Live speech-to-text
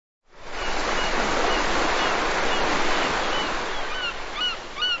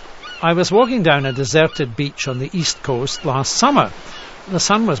I was walking down a deserted beach on the east coast last summer. The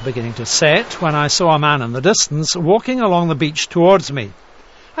sun was beginning to set when I saw a man in the distance walking along the beach towards me.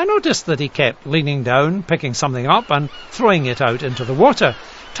 I noticed that he kept leaning down, picking something up and throwing it out into the water.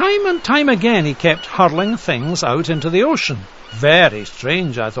 Time and time again he kept hurling things out into the ocean. Very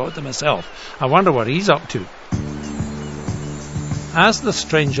strange, I thought to myself. I wonder what he's up to. As the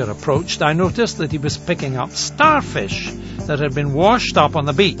stranger approached, I noticed that he was picking up starfish that had been washed up on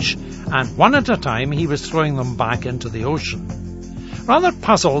the beach, and one at a time he was throwing them back into the ocean. Rather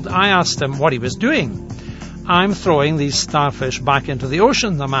puzzled, I asked him what he was doing. "I'm throwing these starfish back into the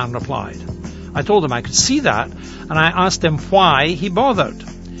ocean," the man replied. I told him I could see that, and I asked him why he bothered.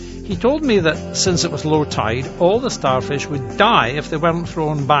 He told me that since it was low tide, all the starfish would die if they weren't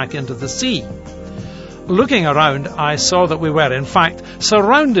thrown back into the sea. Looking around, I saw that we were, in fact,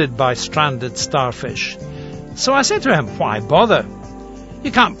 surrounded by stranded starfish. So I said to him, "Why bother?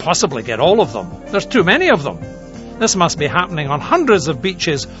 You can't possibly get all of them. There's too many of them. This must be happening on hundreds of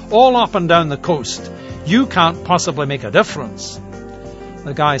beaches all up and down the coast. You can't possibly make a difference."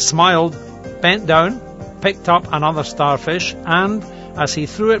 The guy smiled, bent down, picked up another starfish, and as he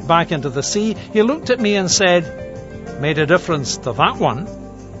threw it back into the sea, he looked at me and said, "Made a difference to that one."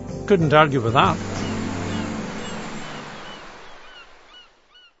 Couldn't argue with that.